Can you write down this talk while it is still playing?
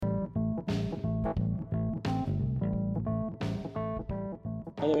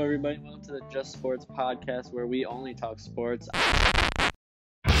Hello, everybody. Welcome to the Just Sports podcast, where we only talk sports.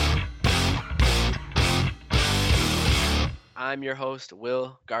 I'm your host,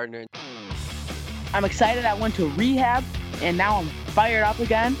 Will Gardner. I'm excited. I went to rehab, and now I'm fired up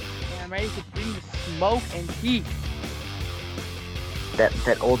again, and I'm ready to bring the smoke and heat.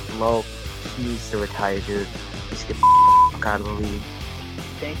 That old bloke needs to retire, dude. Just get the fuck out of the league.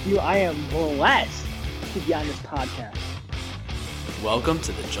 Thank you. I am blessed to be on this podcast. Welcome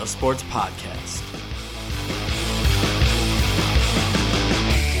to the Just Sports podcast.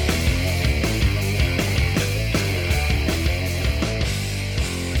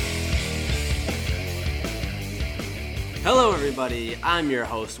 Hello, everybody. I'm your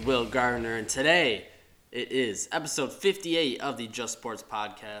host, Will Gardner, and today it is episode 58 of the Just Sports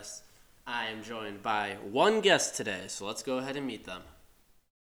podcast. I am joined by one guest today, so let's go ahead and meet them.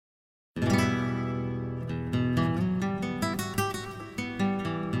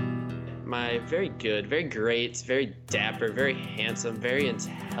 My very good, very great, very dapper, very handsome, very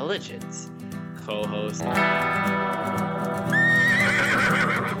intelligent co-host.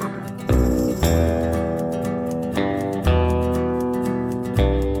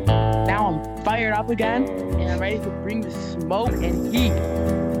 Now I'm fired up again, and I'm ready to bring the smoke and heat.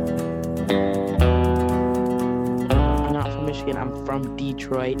 I'm not from Michigan. I'm from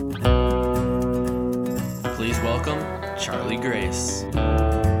Detroit. Please welcome Charlie Grace.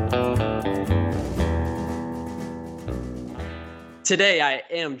 Today I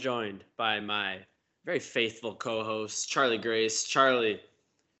am joined by my very faithful co-host, Charlie Grace. Charlie,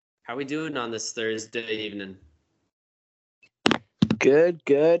 how are we doing on this Thursday evening? Good.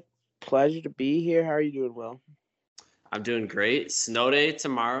 Pleasure to be here. How are you doing, Will? I'm doing great. Snow day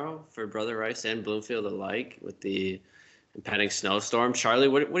tomorrow for Brother Rice and Bloomfield alike with the impending snowstorm. Charlie,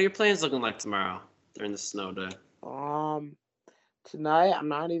 what are your plans looking like tomorrow during the snow day? Tonight I'm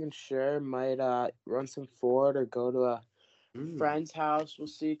not even sure. Might run some forward or go to a friend's house. We'll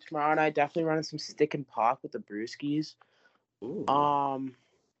see tomorrow night. Definitely running some stick and puck with the brewskis. Ooh.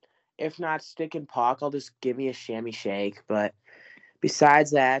 If not stick and puck, I'll just give me a chamois shake. But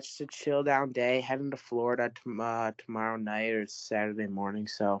besides that, just a chill down day. Heading to Florida tomorrow night or Saturday morning.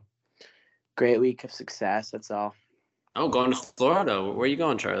 So great week of success. That's all. Oh, going to Florida. Where are you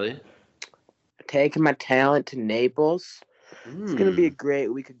going, Charlie? Taking my talent to Naples. It's gonna be a great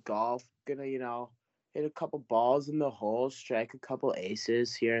week of golf. Gonna, hit a couple balls in the hole, strike a couple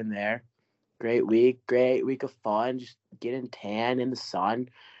aces here and there. Great week of fun. Just getting tan in the sun,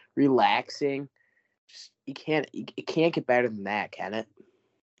 relaxing. Just it can't get better than that, can it?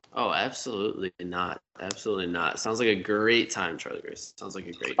 Oh, absolutely not. Absolutely not. Sounds like a great time, Charlie Grace. Sounds like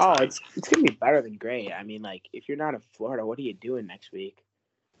a great time. Oh, it's gonna be better than great. I mean, like, if you're not in Florida, what are you doing next week?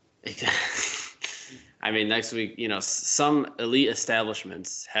 I mean, next week, some elite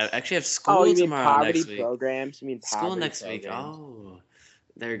establishments have school Oh, you mean tomorrow poverty next week. programs? You mean School poverty next week. programs. Oh,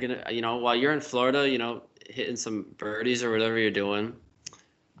 they're gonna, while you're in Florida, hitting some birdies or whatever you're doing.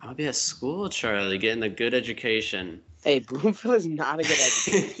 I'll be at school, Charlie, getting a good education. Hey, Bloomfield is not a good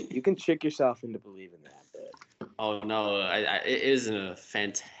education. You can trick yourself into believing that. But Oh no, it is a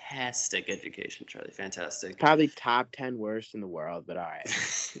fantastic education, Charlie. Fantastic. probably top 10 worst in the world, but all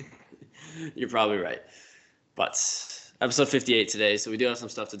right. You're probably right. But episode 58 today, so we do have some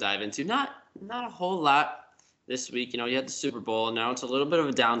stuff to dive into. Not a whole lot this week. You had the Super Bowl, and now it's a little bit of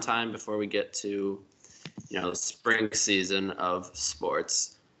a downtime before we get to, the spring season of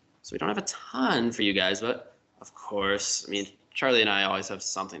sports. So we don't have a ton for you guys, but of course, Charlie and I always have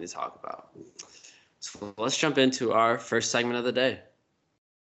something to talk about. So let's jump into our first segment of the day.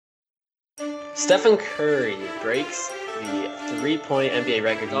 Stephen Curry breaks the three-point NBA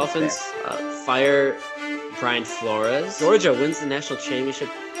record. Dolphins fire Brian Flores. Georgia wins the national championship.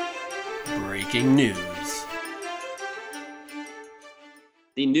 Breaking news.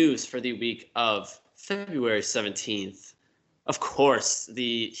 The news for the week of February 17th. Of course,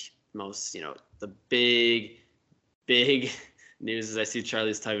 the most, the big news as I see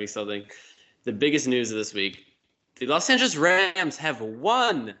Charlie's typing something. The biggest news of this week. The Los Angeles Rams have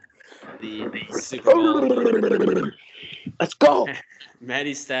won the Super Bowl. Let's go.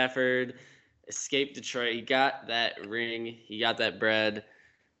 Matty Stafford escaped Detroit. He got that ring. He got that bread.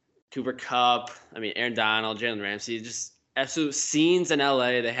 Cooper Kupp. Aaron Donald, Jalen Ramsey. Just absolute scenes in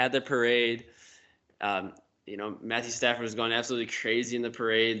LA. They had their parade. Matthew Stafford was going absolutely crazy in the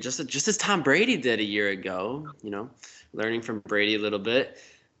parade, just as Tom Brady did a year ago. Learning from Brady a little bit.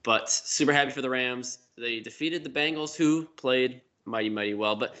 But super happy for the Rams. They defeated the Bengals, who played mighty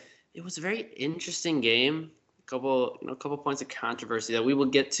well. But it was a very interesting game. A couple points of controversy that we will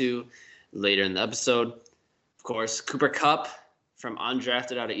get to later in the episode. Of course, Cooper Kupp from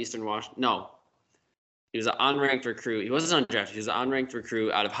undrafted out of Eastern Washington. No, he was an unranked recruit. He wasn't undrafted. He was an unranked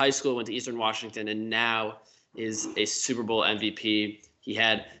recruit out of high school, went to Eastern Washington, and now is a Super Bowl MVP. He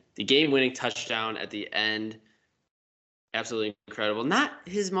had the game-winning touchdown at the end. Absolutely incredible. Not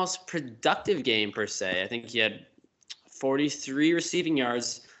his most productive game per se. I think he had 43 receiving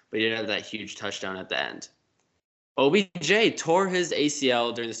yards, but he didn't have that huge touchdown at the end. OBJ tore his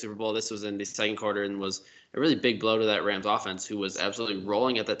ACL during the Super Bowl. This was in the second quarter and was a really big blow to that Rams offense, who was absolutely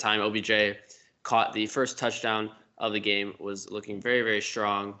rolling at that time. OBJ caught the first touchdown of the game, was looking very, very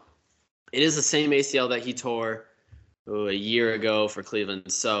strong. It is the same ACL that he tore a year ago for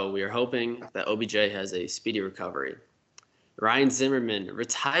Cleveland, so we are hoping that OBJ has a speedy recovery. Ryan Zimmerman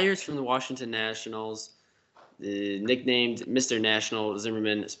retires from the Washington Nationals. Nicknamed Mr. National,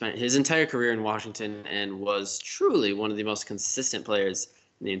 Zimmerman spent his entire career in Washington and was truly one of the most consistent players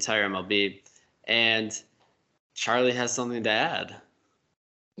in the entire MLB. And Charlie has something to add.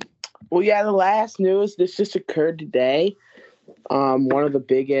 Well, yeah, the last news, this just occurred today. One of the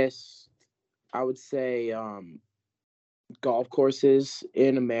biggest, I would say, golf courses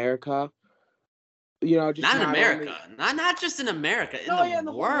in America. You know, just not in America. Not just in America, in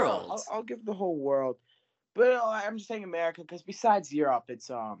the world. I'll give the whole world. But I'm just saying America because besides Europe, it's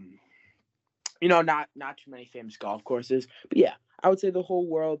not too many famous golf courses. But yeah, I would say the whole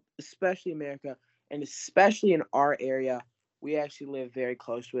world, especially America, and especially in our area, we actually live very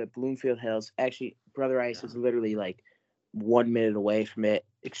close to it. Bloomfield Hills. Actually, Brother Ice is literally like 1 minute away from it.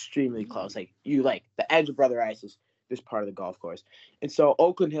 Extremely close. Like the edge of Brother Ice is this part of the golf course. And so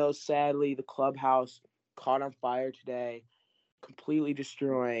Oakland Hills, sadly, the clubhouse caught on fire today, completely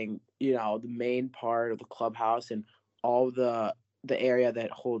destroying, the main part of the clubhouse and all the area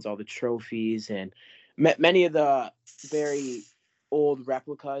that holds all the trophies and many of the very old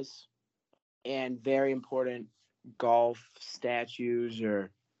replicas and very important golf statues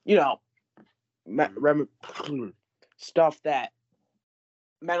or, stuff that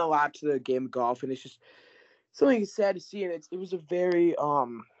meant a lot to the game of golf. And it's just something sad to see. And it was a very,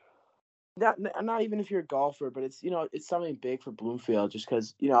 not even if you're a golfer, but it's it's something big for Bloomfield just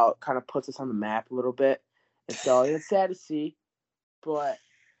because it kind of puts us on the map a little bit, and so it's sad to see. But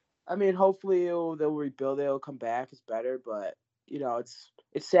I mean, hopefully they'll rebuild it. It'll come back. It's better, but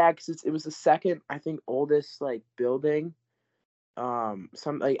it's sad because it was the second I think oldest building. I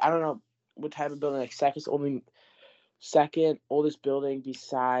don't know what type of building, second oldest building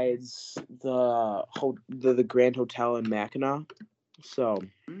besides the Grand Hotel in Mackinac. So.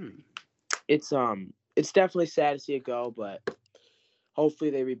 It's definitely sad to see it go, but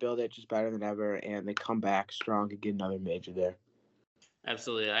hopefully they rebuild it just better than ever and they come back strong and get another major there.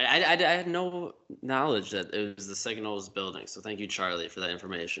 Absolutely. I had no knowledge that it was the second oldest building, so thank you, Charlie, for that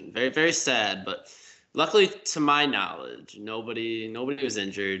information. Very, very sad, but luckily, to my knowledge, nobody was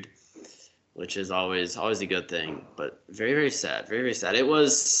injured, which is always a good thing, but very, very sad. Very, very sad. It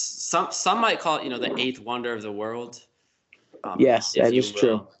was, some might call it, the eighth wonder of the world. Yes, that is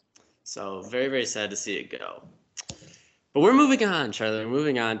true. So very, very sad to see it go. But we're moving on, Charlie. We're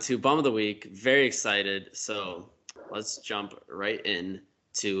moving on to Bum of the Week. Very excited. So let's jump right in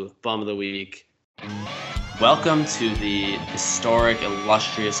to Bum of the Week. Welcome to the historic,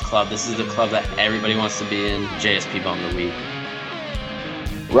 illustrious club. This is the club that everybody wants to be in. JSP Bum of the Week.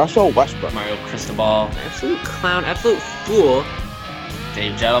 Russell Westbrook. Mario Cristobal. Absolute clown. Absolute fool.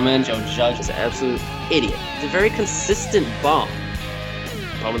 Dave Gettleman. Joe Judge is an absolute idiot. He's a very consistent bum.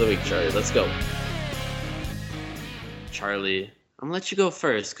 Bum of the Week, Charlie. Let's go. Charlie, I'm going to let you go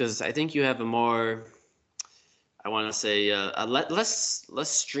first because I think you have a more, I want to say, a less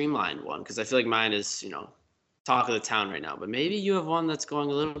streamlined one because I feel like mine is, talk of the town right now. But maybe you have one that's going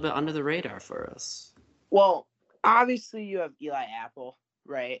a little bit under the radar for us. Well, obviously you have Eli Apple,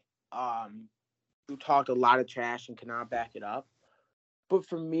 right? Who talked a lot of trash and cannot back it up. But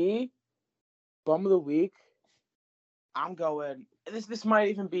for me, Bum of the Week, I'm going. This might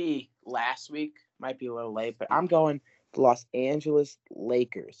even be last week. Might be a little late, but I'm going the Los Angeles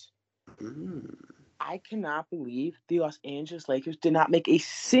Lakers. I cannot believe the Los Angeles Lakers did not make a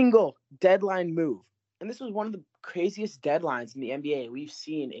single deadline move. And this was one of the craziest deadlines in the NBA we've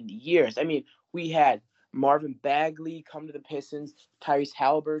seen in years. I mean, we had Marvin Bagley come to the Pistons, Tyrese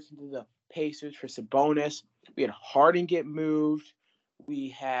Halliburton to the Pacers for Sabonis. We had Harden get moved. We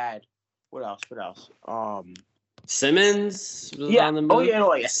had what else? Simmons was on the move.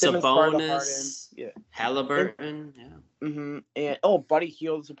 Sabonis, Halliburton, And Buddy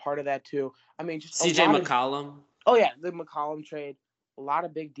Hield is a part of that too. I mean, just CJ McCollum. The McCollum trade. A lot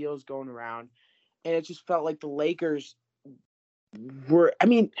of big deals going around, and it just felt like the Lakers were. I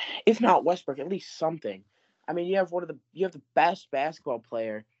mean, if not Westbrook, at least something. I mean, you have the best basketball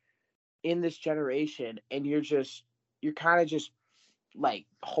player in this generation, and you're kind of just like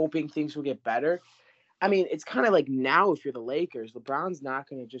hoping things will get better. I mean, it's kind of like now if you're the Lakers, LeBron's not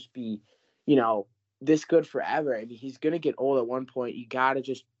going to just be, this good forever. I mean, he's going to get old at one point. You got to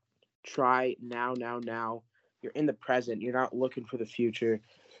just try now. You're in the present. You're not looking for the future.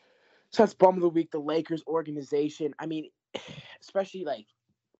 So that's bum of the week, the Lakers organization. I mean, especially like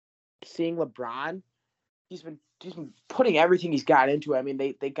seeing LeBron, he's been putting everything he's got into it. I mean,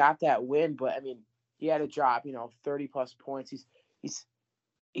 they got that win, but I mean, he had to drop, 30 plus points.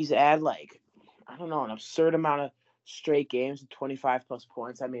 He's had like, I don't know, an absurd amount of straight games, 25 plus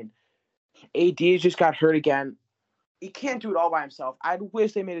points. I mean, AD just got hurt again. He can't do it all by himself. I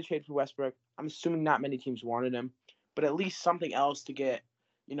wish they made a trade for Westbrook. I'm assuming not many teams wanted him, but at least something else to get,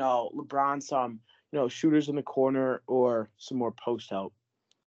 LeBron some, shooters in the corner or some more post help.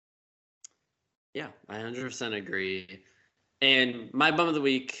 Yeah, I 100% agree. And my bum of the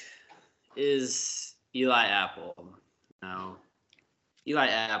week is Eli Apple. Now, Eli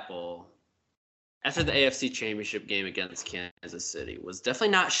Apple, after the AFC Championship game against Kansas City, was definitely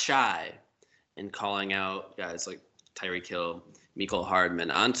not shy in calling out guys like Tyreek Hill, Mecole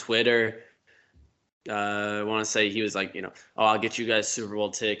Hardman on Twitter. I want to say he was like, I'll get you guys Super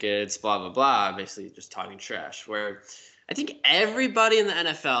Bowl tickets, blah, blah, blah, basically just talking trash, where I think everybody in the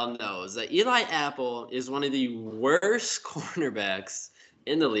NFL knows that Eli Apple is one of the worst cornerbacks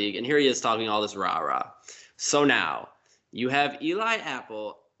in the league, and here he is talking all this rah-rah. So now you have Eli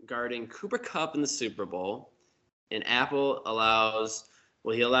Apple guarding Cooper Kupp in the Super Bowl, and Apple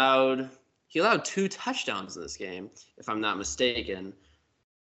he allowed 2 touchdowns in this game, if I'm not mistaken.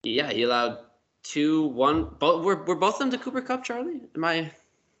 Yeah, he allowed 2, 1. Were both of them to Cooper Kupp, Charlie? Am I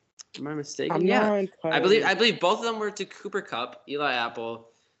mistaken? I believe both of them were to Cooper Kupp. Eli Apple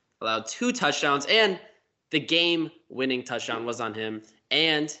allowed 2 touchdowns, and the game-winning touchdown was on him,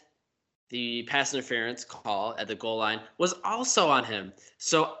 and the pass interference call at the goal line was also on him.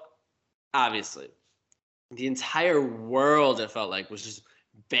 So, obviously, the entire world, it felt like, was just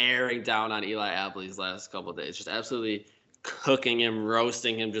bearing down on Eli Apple these last couple of days, just absolutely cooking him,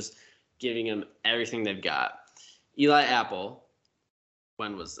 roasting him, just giving him everything they've got. Eli Apple,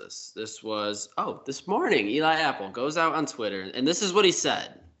 when was this? This was, this morning. Eli Apple goes out on Twitter, and this is what he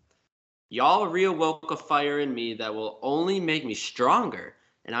said. Y'all reawoke a fire in me that will only make me stronger,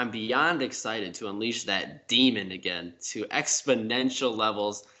 and I'm beyond excited to unleash that demon again to exponential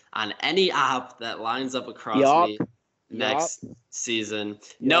levels on any op that lines up across me next season.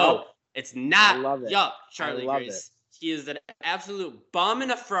 No, it's not. I love it. Charlie Grace. He is an absolute bum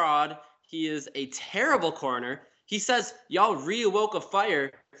and a fraud. He is a terrible corner. He says, y'all reawoke a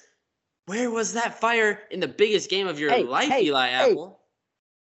fire. Where was that fire in the biggest game of your life, Eli Apple?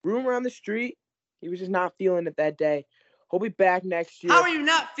 Rumor on the street, he was just not feeling it that day. He'll be back next year. How are you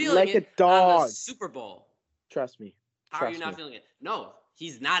not feeling like it a dog on the Super Bowl? Trust me. How are you not feeling it? No,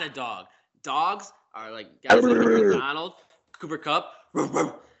 he's not a dog. Dogs are like guys like Aaron Donald, Cooper Kupp.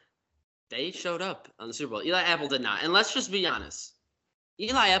 They showed up on the Super Bowl. Eli Apple did not. And let's just be honest.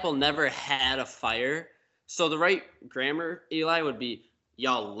 Eli Apple never had a fire. So the right grammar, Eli, would be,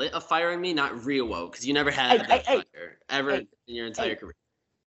 y'all lit a fire in me, not reawoke, because you never had that fire ever in your entire career.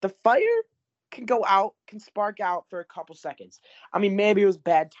 The fire can go out, can spark out for a couple seconds. I mean, maybe it was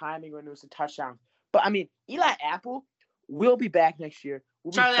bad timing when it was a touchdown. But, I mean, Eli Apple will be back next year.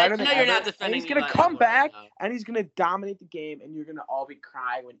 Charlie, I know you're not defending He's going to come back, and he's going to dominate the game, and you're going to all be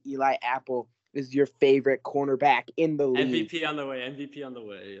crying when Eli Apple is your favorite cornerback in the league. MVP on the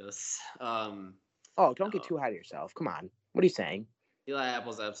way, yes. Don't get too high to yourself. Come on. What are you saying? Eli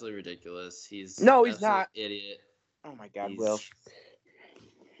Apple's absolutely ridiculous. He's not. Idiot. Oh, my God, Will.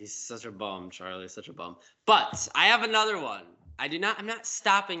 He's such a bum, Charlie, such a bum. But I have another one. I'm not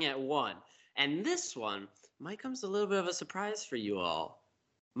stopping at one. And this one might come as a little bit of a surprise for you all.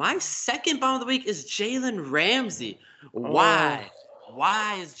 My second bum of the week is Jalen Ramsey. Why?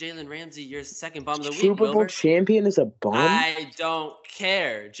 Why is Jalen Ramsey your second bum of the week, Super Bowl champion is a bum? I don't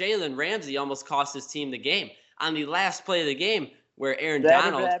care. Jalen Ramsey almost cost his team the game. On the last play of the game, where Aaron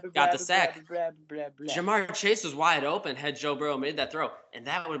Donald got the sack, Jamar Chase was wide open had Joe Burrow made that throw, and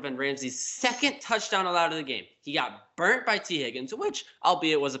that would have been Ramsey's second touchdown allowed in the game. He got burnt by T. Higgins, which,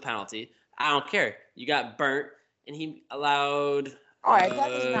 albeit was a penalty. I don't care. You got burnt, and he allowed... All right, that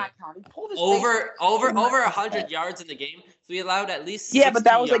does not count. He pulled his over 100 yards in the game, so he allowed at least 60 but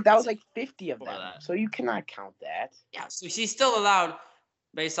that was like 50 of them. So you cannot count that. Yeah, so he still allowed,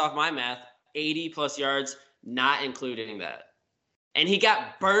 based off my math, 80 plus yards, not including that. And he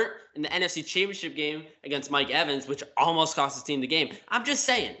got burnt in the NFC Championship game against Mike Evans, which almost cost his team the game. I'm just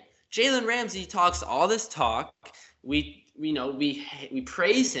saying, Jalen Ramsey talks all this talk. We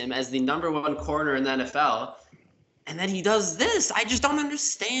praise him as the number one corner in the NFL, and then he does this. I just don't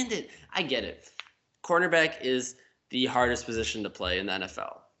understand it. I get it. Cornerback is the hardest position to play in the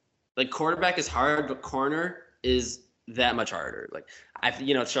NFL. Like, quarterback is hard, but corner is that much harder. Like,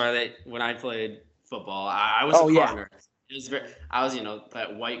 Charlotte, when I played football, I was a corner. Yeah. I was,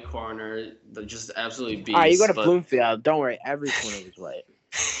 that white corner, just absolutely beast. All right, you go to Bloomfield. Don't worry, every corner was white.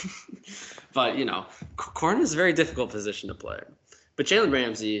 But, corner is a very difficult position to play. But Jalen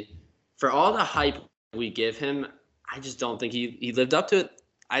Ramsey, for all the hype we give him, I just don't think he lived up to it.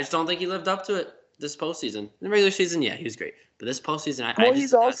 I just don't think he lived up to it this postseason. In the regular season, yeah, he was great. But this postseason,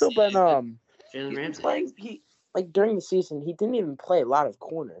 he's also been Jalen Ramsey playing. During the season, he didn't even play a lot of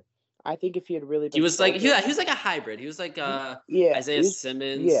corner. I think if he had really been he was like a hybrid. He was like Isaiah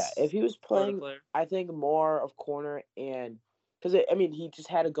Simmons. Yeah, if he was playing, I think more of corner, and because he just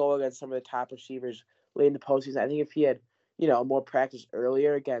had to go against some of the top receivers late in the postseason. I think if he had more practice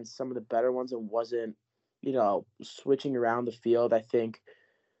earlier against some of the better ones and wasn't switching around the field, I think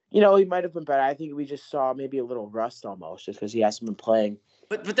he might have been better. I think we just saw maybe a little rust almost just because he hasn't been playing.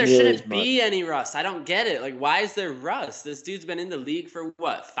 But there shouldn't be any rust. I don't get it. Like, why is there rust? This dude's been in the league for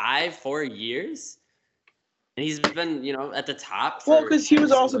what, 4 years? And he's been, at the top. Well, because he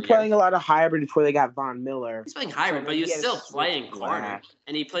was also playing a lot of hybrid before they got Von Miller. He's playing hybrid, but he was still playing corner.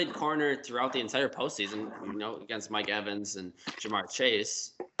 And he played corner throughout the entire postseason, against Mike Evans and Jamar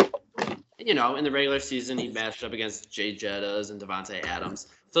Chase. And, in the regular season, he matched up against Jay Jettas and Devontae Adams.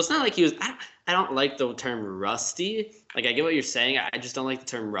 So it's not like he was – I don't like the term rusty. Like, I get what you're saying. I just don't like the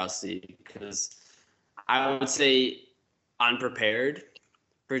term rusty because I would say unprepared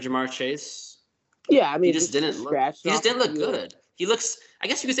for Jamar Chase. Yeah, he just didn't look good. He looks – I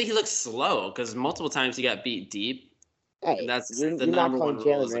guess you could say he looks slow because multiple times he got beat deep. Hey, and that's you're the not number calling one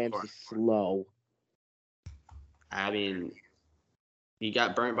rule. Jalen Ramsey slow. I mean, he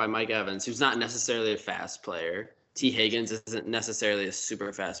got burnt by Mike Evans, who's not necessarily a fast player. T. Higgins isn't necessarily a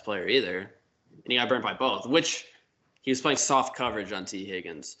super fast player either. And he got burnt by both, which he was playing soft coverage on T.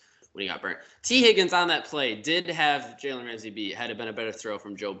 Higgins when he got burnt. T. Higgins on that play did have Jalen Ramsey beat. Had it been a better throw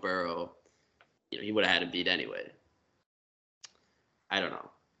from Joe Burrow, he would have had him beat anyway. I don't know.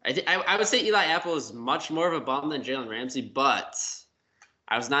 I would say Eli Apple is much more of a bum than Jalen Ramsey, but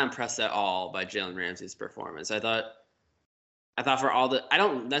I was not impressed at all by Jalen Ramsey's performance. I thought for all I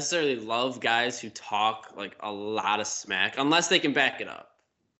don't necessarily love guys who talk like a lot of smack unless they can back it up.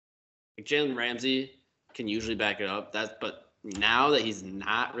 Like Jalen Ramsey can usually back it up. But now that he's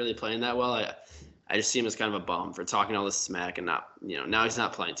not really playing that well, I just see him as kind of a bum for talking all this smack and not, now he's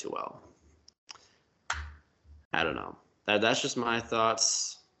not playing too well. I don't know. That's just my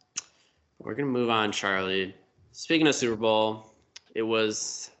thoughts. We're gonna move on, Charlie. Speaking of Super Bowl, it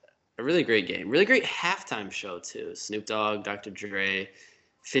was a really great game. Really great halftime show, too. Snoop Dogg, Dr. Dre,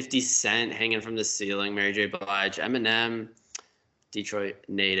 50 Cent hanging from the ceiling, Mary J. Blige, Eminem, Detroit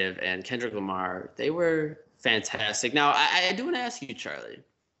native, and Kendrick Lamar. They were fantastic. Now, I do want to ask you, Charlie,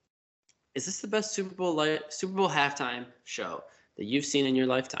 is this the best Super Bowl halftime show that you've seen in your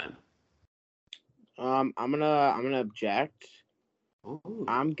lifetime? I'm gonna object. Ooh.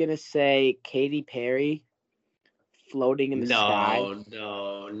 I'm gonna say Katy Perry. Floating in the sky.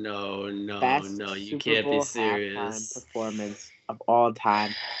 No. Best You Super can't Bowl be serious. Halftime performance of all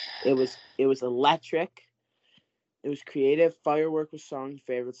time. It was electric. It was creative. Firework was song,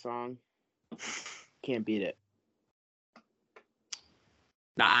 favorite song. Can't beat it.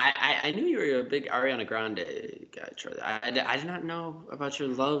 Now, I knew you were a big Ariana Grande guy, Charlie. I did not know about your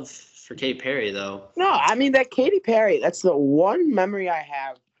love for Katy Perry, though. No, that Katy Perry, that's the one memory I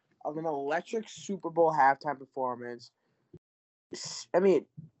have of an electric Super Bowl halftime performance.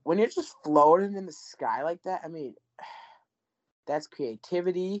 When you're just floating in the sky like that, that's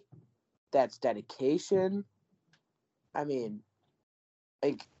creativity. That's dedication. It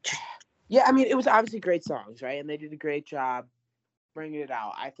was obviously great songs, right? And they did a great job bringing it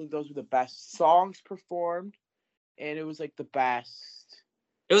out. I think those were the best songs performed, and it was like the best.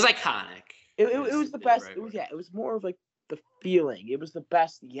 It was iconic. It was the best. It was more of like the feeling. It was the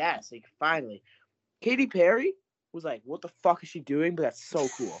best. Yes, like finally. Katy Perry was like, what the fuck is she doing? But that's so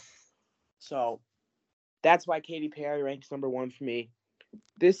cool. So that's why Katy Perry ranks number one for me.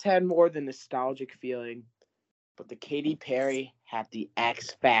 This had more the nostalgic feeling, but the Katy Perry had the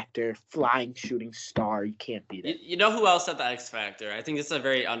X Factor, flying shooting star. You can't beat it. You know who else had the X Factor? I think it's a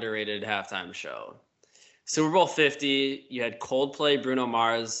very underrated halftime show. Super Bowl 50, you had Coldplay, Bruno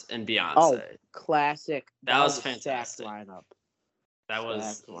Mars, and Beyonce. Oh, classic. That was fantastic. Lineup. That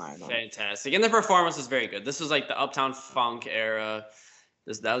was fantastic. And the performance was very good. This was like the Uptown Funk era.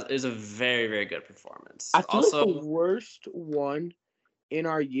 It was a very, very good performance. I feel Also, like the worst one in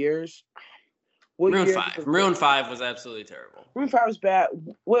our years. What Maroon year 5. Maroon 5 was absolutely terrible. Maroon 5 was bad.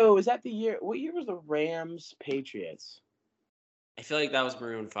 Wait, was that the year? What year was the Rams Patriots? I feel like that was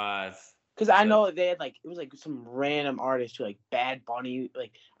Maroon 5. Because I know they had it was like some random artist who Bad Bunny. I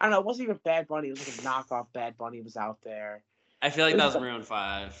don't know, it wasn't even Bad Bunny. It was like a knockoff Bad Bunny was out there. I feel like that was Maroon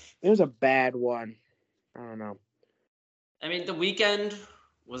 5. It was a bad one. I don't know. I mean, The Weeknd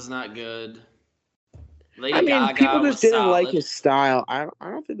was not good. Lady I mean, Gaga people just didn't solid. like his style. I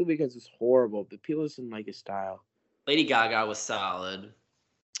don't think The Weeknd was horrible, but people just didn't like his style. Lady Gaga was solid.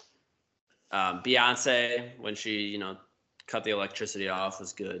 Beyonce, when she, cut the electricity off,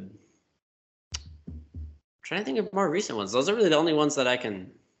 was good. I'm trying to think of more recent ones. Those are really the only ones that I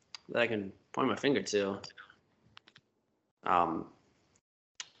can point my finger to.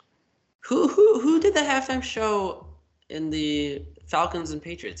 Who did the halftime show in the Falcons and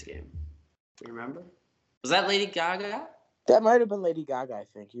Patriots game? Do you remember? Was that Lady Gaga? That might have been Lady Gaga, I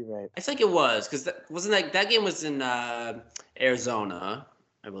think. You're right. I think it was, because that game was in Arizona,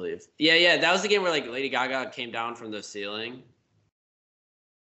 I believe. Yeah, that was the game where Lady Gaga came down from the ceiling.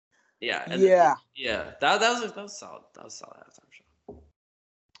 Yeah. That was solid. That was a solid halftime show.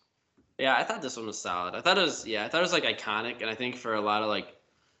 Yeah, I thought this one was solid. I thought it was iconic, and I think for a lot of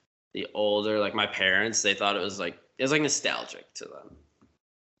the older, my parents, they thought it was nostalgic to them,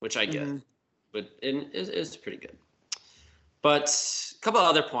 which I get. But it's pretty good. But a couple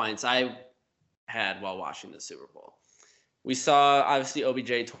other points I had while watching the Super Bowl. We saw, obviously,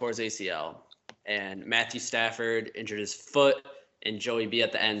 OBJ tore his ACL, and Matthew Stafford injured his foot, and Joey B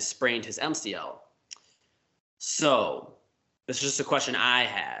at the end sprained his MCL. So, this is just a question I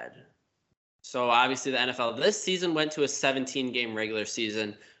had. So, obviously, the NFL this season went to a 17-game regular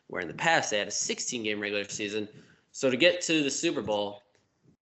season, where in the past they had a 16-game regular season. So, to get to the Super Bowl,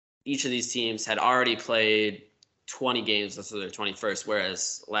 each of these teams had already played 20 games. This was their 21st,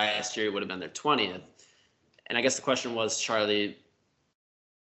 whereas last year it would have been their 20th. And I guess the question was, Charlie,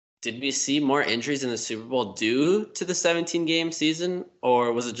 did we see more injuries in the Super Bowl due to the 17-game season,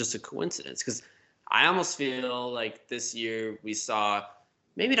 or was it just a coincidence? Because I almost feel like this year we saw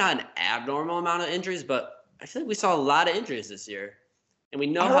maybe not an abnormal amount of injuries, but I feel like we saw a lot of injuries this year. And we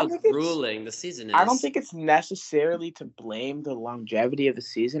know how grueling the season is. I don't think it's necessarily to blame the longevity of the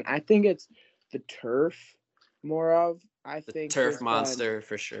season. I think it's the turf more of. The turf monster,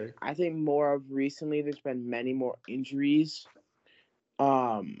 for sure. I think more of recently there's been many more injuries,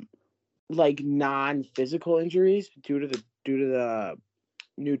 non-physical injuries due to the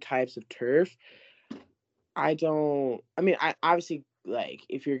new types of turf. I obviously,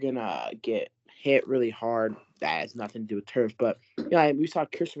 if you're gonna get hit really hard, that has nothing to do with turf. But we saw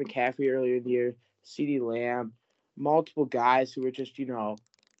Christian McCaffrey earlier in the year, CeeDee Lamb, multiple guys who were just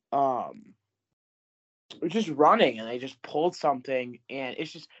just running, and they just pulled something, and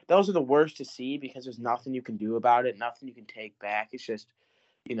it's just those are the worst to see because there's nothing you can do about it, nothing you can take back. It's just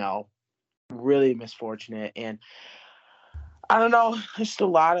really misfortunate, and I don't know, just a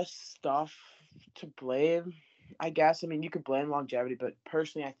lot of stuff to blame, I guess. I mean, you could blame longevity, but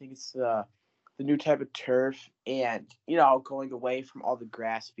personally, I think it's the new type of turf, and going away from all the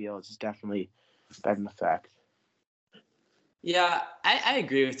grass fields has definitely been an effect. Yeah, I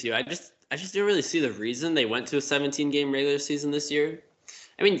agree with you. I just didn't really see the reason they went to a 17-game regular season this year.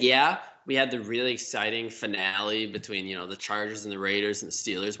 I mean, yeah, we had the really exciting finale between the Chargers and the Raiders and the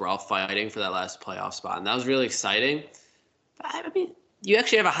Steelers. We're all fighting for that last playoff spot, and that was really exciting. But I mean, you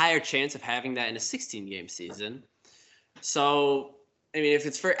actually have a higher chance of having that in a 16-game season. So, I mean, if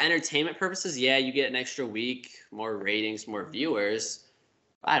it's for entertainment purposes, yeah, you get an extra week, more ratings, more viewers.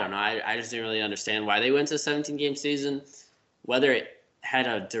 I don't know. I just didn't really understand why they went to a 17-game season. Whether it had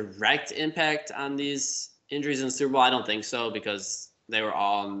a direct impact on these injuries in the Super Bowl, I don't think so, because they were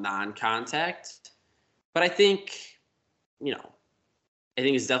all non-contact. But I think,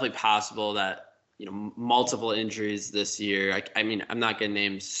 it's definitely possible that, multiple injuries this year. I mean, I'm not going to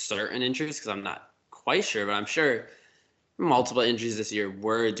name certain injuries because I'm not quite sure, but I'm sure multiple injuries this year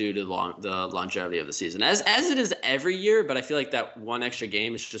were due to the longevity of the season, as it is every year. But I feel like that one extra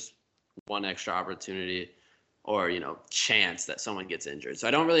game is just one extra opportunity or chance that someone gets injured. So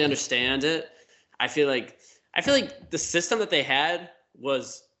I don't really understand it. I feel like the system that they had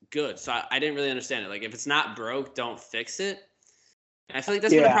was good, so I didn't really understand it. If it's not broke, don't fix it. And I feel like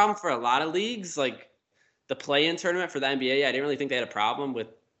that's been a problem for a lot of leagues. The play-in tournament for the NBA, I didn't really think they had a problem with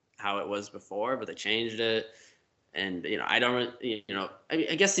how it was before, but they changed it. And I don't really,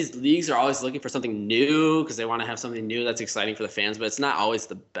 I guess these leagues are always looking for something new because they want to have something new that's exciting for the fans, but it's not always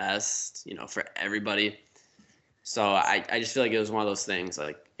the best, for everybody. So I just feel like it was one of those things.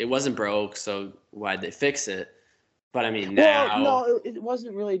 Like, it wasn't broke, so why'd they fix it? But I mean, now. Well, no, it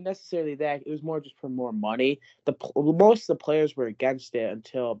wasn't really necessarily that. It was more just for more money. Most of the players were against it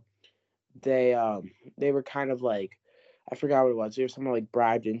until they were kind of like, I forgot what it was. They were somehow like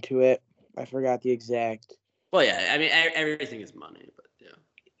bribed into it. I forgot the exact. Well, yeah, I mean, everything is money, but yeah.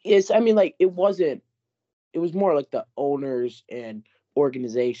 Yes, I mean, like it wasn't. It was more like the owners and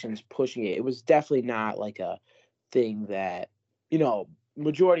organizations pushing it. It was definitely not like a thing that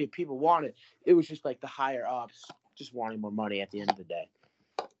majority of people wanted. It was just like the higher ups just wanting more money at the end of the day.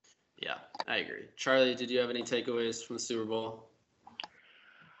 Yeah, I agree. Charlie, did you have any takeaways from the Super Bowl?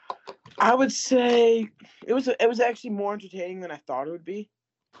 I would say it was actually more entertaining than I thought it would be.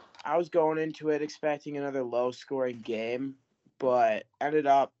 I was going into it expecting another low scoring game, but ended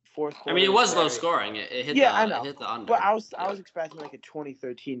up fourth quarter. I mean, it was low scoring. It hit I know. It hit the under. But I was expecting like a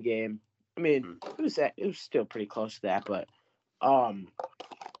 2013 game. I mean, it was still pretty close to that, but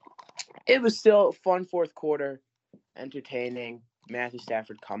it was still a fun fourth quarter, entertaining. Matthew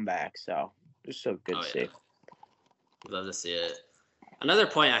Stafford comeback, so just so good to see. Love to see it. Another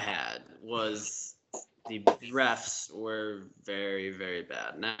point I had was the refs were very, very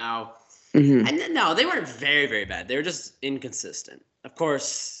bad. Now, no, they weren't very, very bad. They were just inconsistent. Of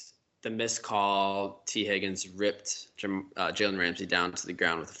course, the missed call, T. Higgins ripped Jalen Ramsey down to the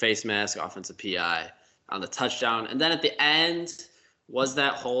ground with a face mask, offensive PI on the touchdown. And then at the end, was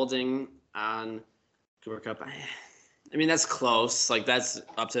that holding on Cooper Kupp? I mean, that's close. Like, that's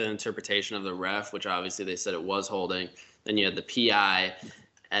up to the interpretation of the ref, which obviously they said it was holding. Then you had the PI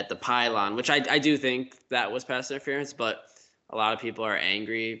at the pylon, which I do think that was pass interference, but a lot of people are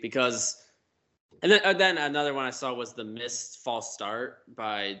angry because – and then another one I saw was the missed false start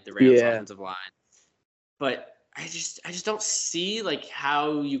by the Rams offensive line. But I just don't see, like,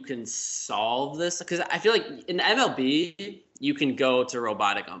 how you can solve this because I feel like in MLB, you can go to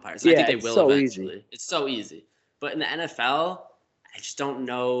robotic umpires. I think they will eventually. Easy. It's so easy. But in the NFL, I just don't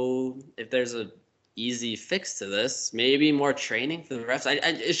know if there's a easy fix to this. Maybe more training for the refs.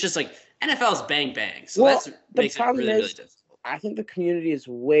 It's just like NFL's bang bang. So that makes it really, really difficult. I think the community is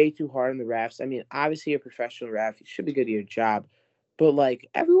way too hard on the refs. I mean, obviously you're a professional ref. You should be good at your job. But, like,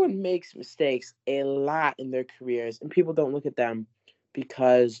 everyone makes mistakes a lot in their careers, and people don't look at them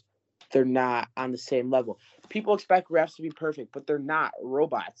because they're not on the same level. People expect refs to be perfect, but they're not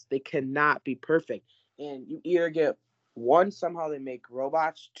robots. They cannot be perfect. And you either get one, somehow they make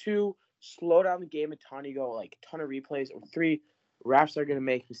robots, two, slow down the game a ton, you go like a ton of replays, or three, refs are going to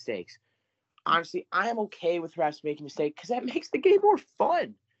make mistakes. Honestly, I am okay with refs making mistakes because that makes the game more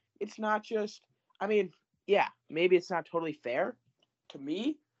fun. It's not just, I mean, yeah, maybe it's not totally fair. To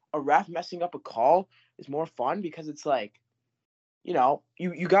me, a ref messing up a call is more fun because it's like, you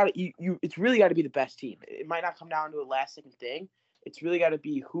it's really got to be the best team. It might not come down to a last second thing. It's really got to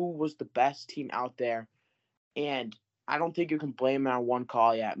be who was the best team out there. And I don't think you can blame it on one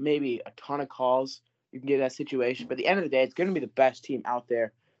call yet. Maybe a ton of calls you can get that situation. But at the end of the day, it's going to be the best team out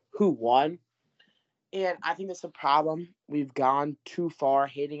there who won. And I think that's a problem. We've gone too far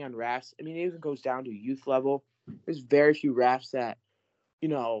hating on refs. I mean, it even goes down to youth level. There's very few refs that,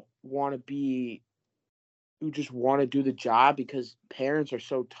 who just want to do the job because parents are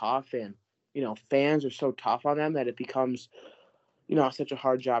so tough and, fans are so tough on them that it becomes, such a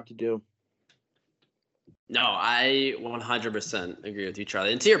hard job to do. No, I 100% agree with you,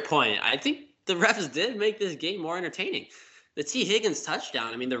 Charlie. And to your point, I think the refs did make this game more entertaining. The T. Higgins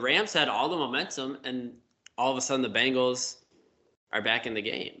touchdown, I mean, the Rams had all the momentum, and all of a sudden the Bengals are back in the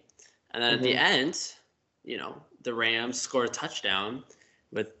game. And then at the end, the Rams score a touchdown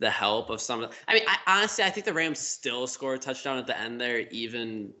with the help of some – I mean, honestly, I think the Rams still score a touchdown at the end there,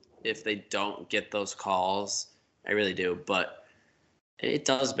 even if they don't get those calls. I really do. But it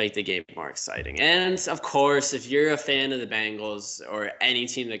does make the game more exciting. And, of course, if you're a fan of the Bengals or any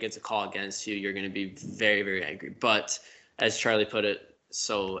team that gets a call against you, you're going to be very, very angry. But as Charlie put it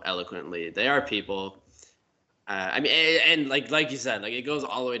so eloquently, they are people. I mean, and like you said, like it goes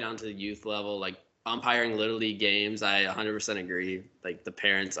all the way down to the youth level. Like umpiring Little League games, I 100% agree. Like the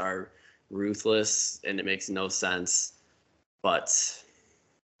parents are ruthless, and it makes no sense. But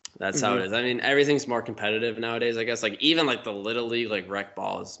that's how it is. I mean, everything's more competitive nowadays, I guess. Like even like the Little League, like rec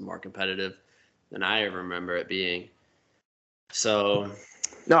ball is more competitive than I ever remember it being. So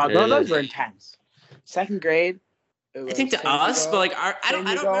no, those were intense. Second grade. I think to us, but like I don't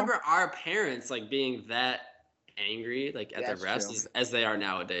remember our parents like being that angry like at the refs as they are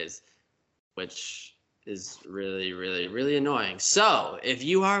nowadays, which is really, really, really annoying. So if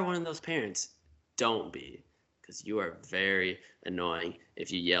you are one of those parents, don't be, because you are very annoying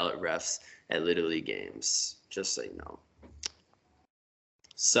if you yell at refs at Little League games, just so you know.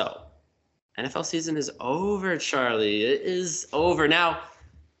 So, NFL season is over, Charlie. It is over. Now,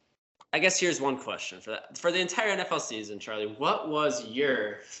 I guess here's one question for that. For the entire NFL season, Charlie, what was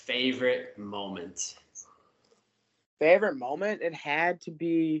your favorite moment? Favorite moment? It had to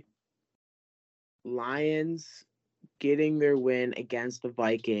be Lions getting their win against the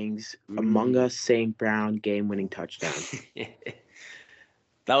Vikings. Among Us St. Brown game-winning touchdown.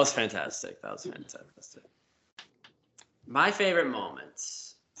 That was fantastic. My favorite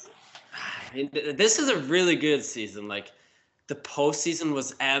moments. I mean, this is a really good season. Like, the postseason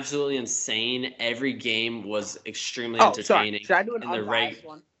was absolutely insane. Every game was extremely entertaining. Sorry. Should I do an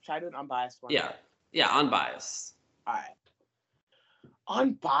unbiased one? Yeah, unbiased. All right.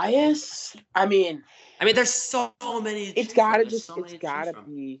 Unbiased? I mean, there's so many. It's gotta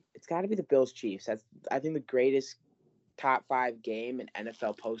be the Bills Chiefs. That's, I think, the greatest top 5 game in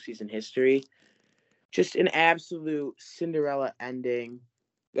NFL postseason history. Just an absolute Cinderella ending.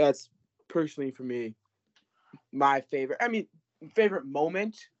 That's personally for me my favorite. Favorite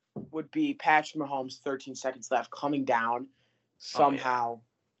moment would be Patrick Mahomes, 13 seconds left, coming down somehow,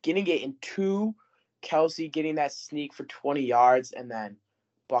 getting it in 2, Kelsey getting that sneak for 20 yards, and then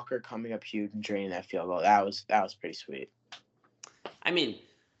Bucker coming up huge and draining that field goal. That was pretty sweet.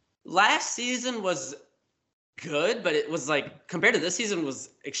 Last season was good, but it was like, compared to this season, was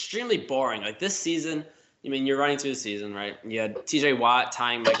extremely boring. Like, this season, you're running through the season, right? You had TJ Watt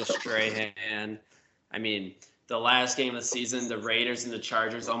tying Michael Strahan. The last game of the season, the Raiders and the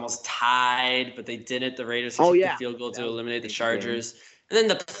Chargers almost tied, but they didn't. The Raiders kicked the field goal to eliminate the Chargers. And then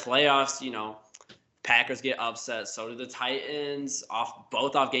the playoffs, Packers get upset. So do the Titans,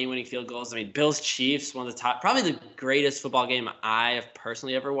 both off game-winning field goals. Bills Chiefs, one of the top, probably the greatest football game I have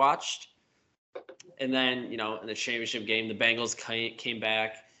personally ever watched. And then, in the championship game, the Bengals came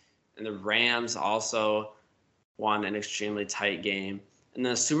back, and the Rams also won an extremely tight game. And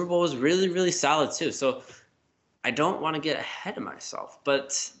the Super Bowl was really, really solid too. So I don't want to get ahead of myself,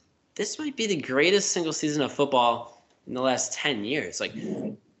 but this might be the greatest single season of football in the last 10 years. Like,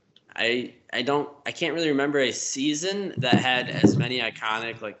 I can't really remember a season that had as many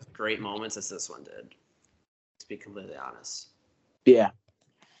iconic, great moments as this one did, to be completely honest. Yeah.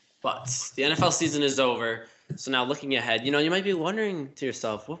 But the NFL season is over. So now looking ahead, you might be wondering to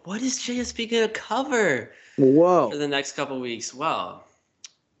yourself, what is JSP going to cover for the next couple of weeks? Well,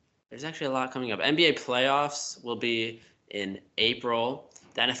 there's actually a lot coming up. NBA playoffs will be in April.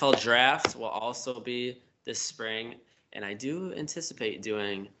 The NFL draft will also be this spring. And I do anticipate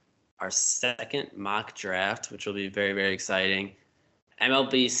doing our second mock draft, which will be very, very exciting.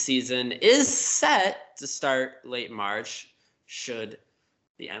 MLB season is set to start late March, should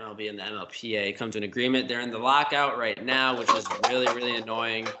the MLB and the MLPA come to an agreement. They're in the lockout right now, which is really, really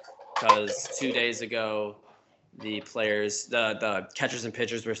annoying because 2 days ago, the players, the catchers and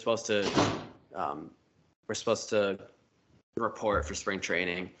pitchers were supposed to report for spring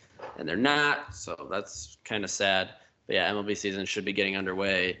training, and they're not. So that's kind of sad. But yeah, MLB season should be getting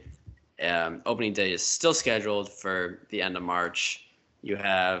underway. Opening day is still scheduled for the end of March. You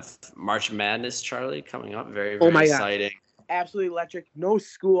have March Madness, Charlie, coming up. Very, very exciting. God. Absolutely electric. No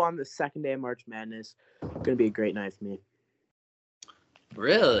school on the second day of March Madness. Going to be a great night for me.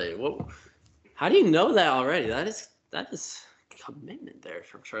 Really? Well, how do you know that already? That is commitment there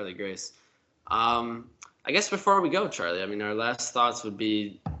from Charlie Grace. I guess before we go, Charlie, our last thoughts would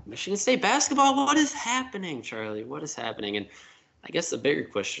be Michigan State basketball. What is happening, Charlie? What is happening? And I guess the bigger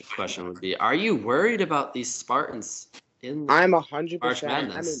question would be, are you worried about these Spartans in I'm 100%. March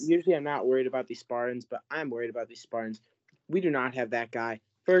Madness? Usually I'm not worried about these Spartans, but I'm worried about these Spartans. We do not have that guy.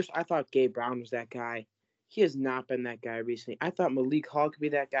 First, I thought Gabe Brown was that guy. He has not been that guy recently. I thought Malik Hall could be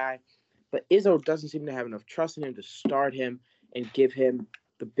that guy. But Izzo doesn't seem to have enough trust in him to start him and give him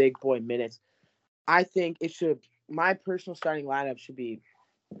the big boy minutes. I think my personal starting lineup should be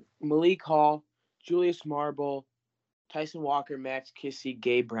Malik Hall, Julius Marble, Tyson Walker, Max Kissy,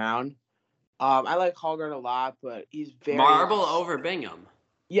 Gabe Brown. I like Hallgard a lot, but he's very... Marble over Bingham.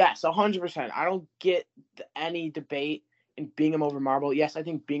 Yes, 100%. I don't get any debate in Bingham over Marble. Yes, I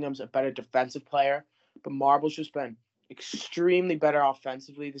think Bingham's a better defensive player, but Marble's just been extremely better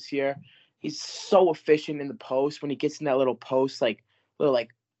offensively this year. He's so efficient in the post when he gets in that little post, little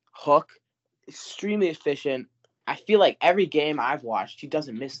hook. Extremely efficient. I feel like every game I've watched, he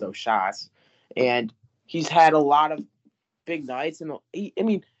doesn't miss those shots. And he's had a lot of big nights. And I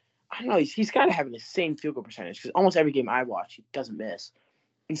don't know, he's got to have an insane field goal percentage because almost every game I watch, he doesn't miss.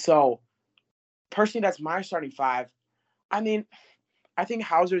 And so, personally, that's my starting five. I think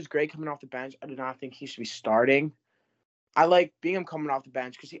Hauser is great coming off the bench. I do not think he should be starting. I like Bingham coming off the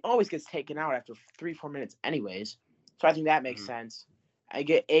bench because he always gets taken out after 3-4 minutes anyways. So I think that makes sense. I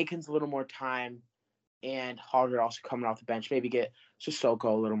get Aikens a little more time and Harvard also coming off the bench. Maybe get Sissoko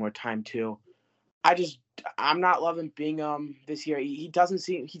a little more time too. I'm not loving Bingham this year. He doesn't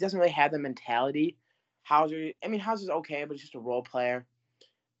really have the mentality. Hauser's okay, but he's just a role player.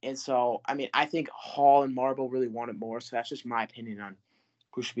 And so, I think Hall and Marble really want it more. So that's just my opinion on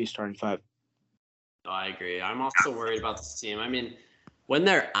who should be starting five. No, I agree. I'm also worried about this team. I mean, when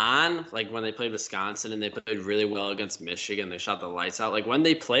they're on, like when they played Wisconsin and they played really well against Michigan, they shot the lights out. Like when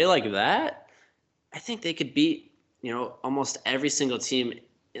they play like that, I think they could beat, almost every single team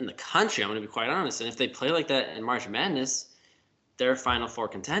in the country. I'm going to be quite honest. And if they play like that in March Madness, they're a Final Four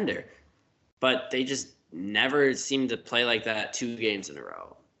contender. But they just never seem to play like that 2 games in a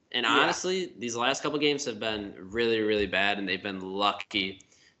row. And honestly, these last couple games have been really, really bad, and they've been lucky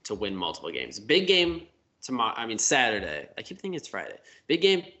to win multiple games. Big game tomorrow. Saturday. I keep thinking it's Friday. Big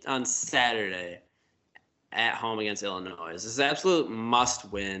game on Saturday at home against Illinois. This is an absolute must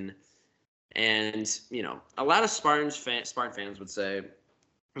win. And, a lot of Spartan fans would say,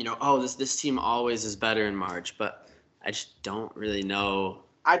 this team always is better in March, but I just don't really know.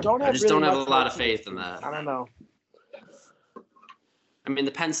 I don't have a lot of faith in that. I don't know.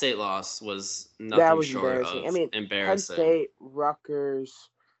 The Penn State loss was nothing short of embarrassing. Penn State, Rutgers.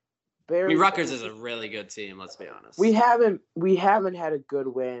 Rutgers is a really good team. Let's be honest. We haven't had a good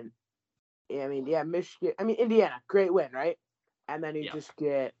win. Michigan. Indiana, great win, right? And then you just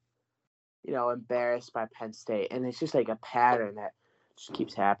get, embarrassed by Penn State, and it's just like a pattern that just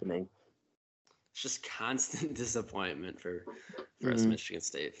keeps happening. It's just constant disappointment for us Michigan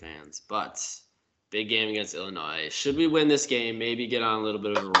State fans, but. Big game against Illinois. Should we win this game, maybe get on a little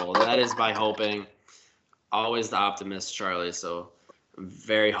bit of a roll? That is by hoping. Always the optimist, Charlie. So I'm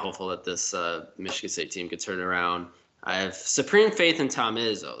very hopeful that this Michigan State team could turn around. I have supreme faith in Tom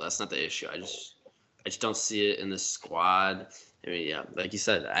Izzo. That's not the issue. I just don't see it in this squad. Like you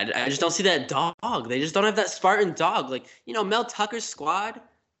said, I just don't see that dog. They just don't have that Spartan dog. Like, Mel Tucker's squad,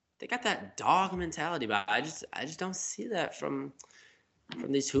 they got that dog mentality, but I just don't see that from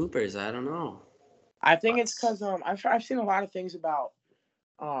these Hoopers. I don't know. I think it's because I've seen a lot of things about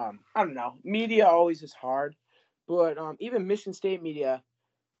I don't know, media always is hard, but even Michigan State media,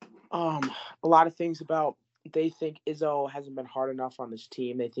 a lot of things about they think Izzo hasn't been hard enough on this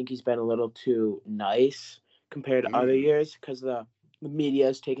team. They think he's been a little too nice compared to other years because the media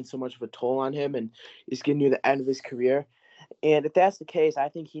has taken so much of a toll on him and is getting near the end of his career. And if that's the case, I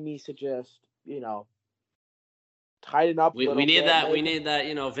think he needs to just tighten up. We need that. We need that.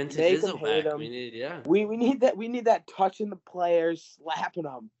 Vintage Izzo back. We need that touching the players, slapping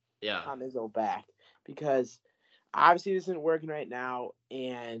them. Yeah. On Izzo back, because obviously this isn't working right now,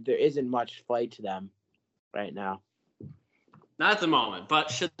 and there isn't much fight to them right now. Not at the moment, but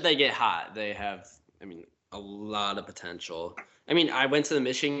should they get hot, they have. A lot of potential. I went to the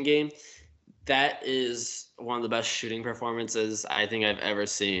Michigan game. That is one of the best shooting performances I think I've ever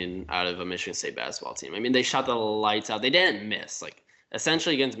seen out of a Michigan State basketball team. They shot the lights out. They didn't miss. Like,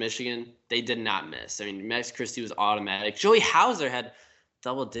 essentially against Michigan, they did not miss. Max Christie was automatic. Joey Hauser had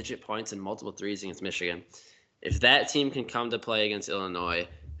double-digit points and multiple threes against Michigan. If that team can come to play against Illinois,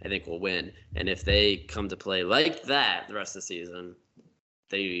 I think we'll win. And if they come to play like that the rest of the season,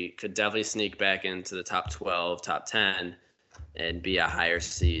 they could definitely sneak back into the top 12, top 10, and be a higher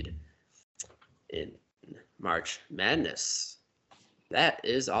seed in March Madness. That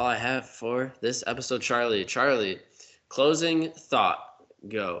is all I have for this episode, Charlie. Charlie, closing thought.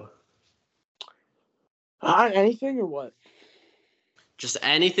 Go. Anything or what? Just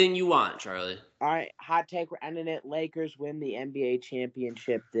anything you want, Charlie. All right, hot take. We're ending it. Lakers win the NBA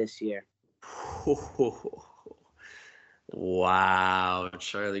championship this year. Wow,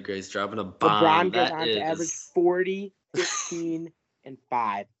 Charlie Gray's dropping a bomb. LeBron goes on to average 40, 15, and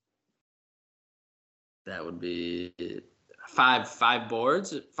 5. That would be five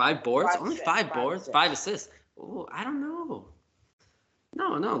boards? 5 boards? Only 5 boards? 5 assists. Oh, I don't know.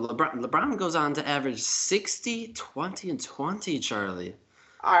 No. LeBron goes on to average 60, 20, and 20, Charlie.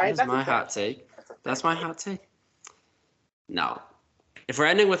 All right, that's my hot take. That's my hot take. No. If we're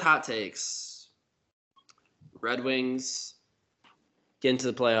ending with hot takes, Red Wings get into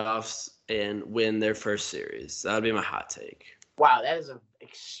the playoffs and win their first series. That would be my hot take. Wow, that's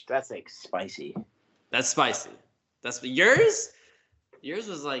like spicy. That's spicy. That's yours. Yours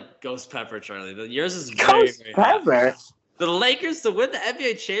was like ghost pepper, Charlie. Yours is very, ghost very pepper. Hot. The Lakers to win the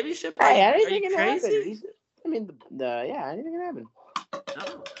NBA championship. Hey, anything can crazy? Happen. Anything can happen.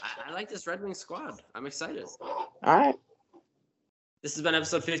 No, I like this Red Wings squad. I'm excited. All right. This has been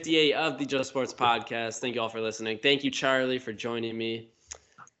episode 58 of the Just Sports Podcast. Thank you all for listening. Thank you, Charlie, for joining me.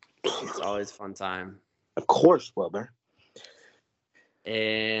 It's always a fun time. Of course, Wilbur.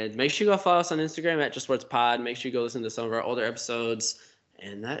 And make sure you go follow us on Instagram at Just Sports Pod. Make sure you go listen to some of our older episodes.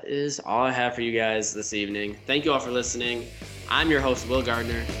 And that is all I have for you guys this evening. Thank you all for listening. I'm your host, Will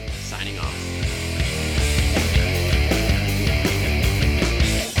Gardner, signing off.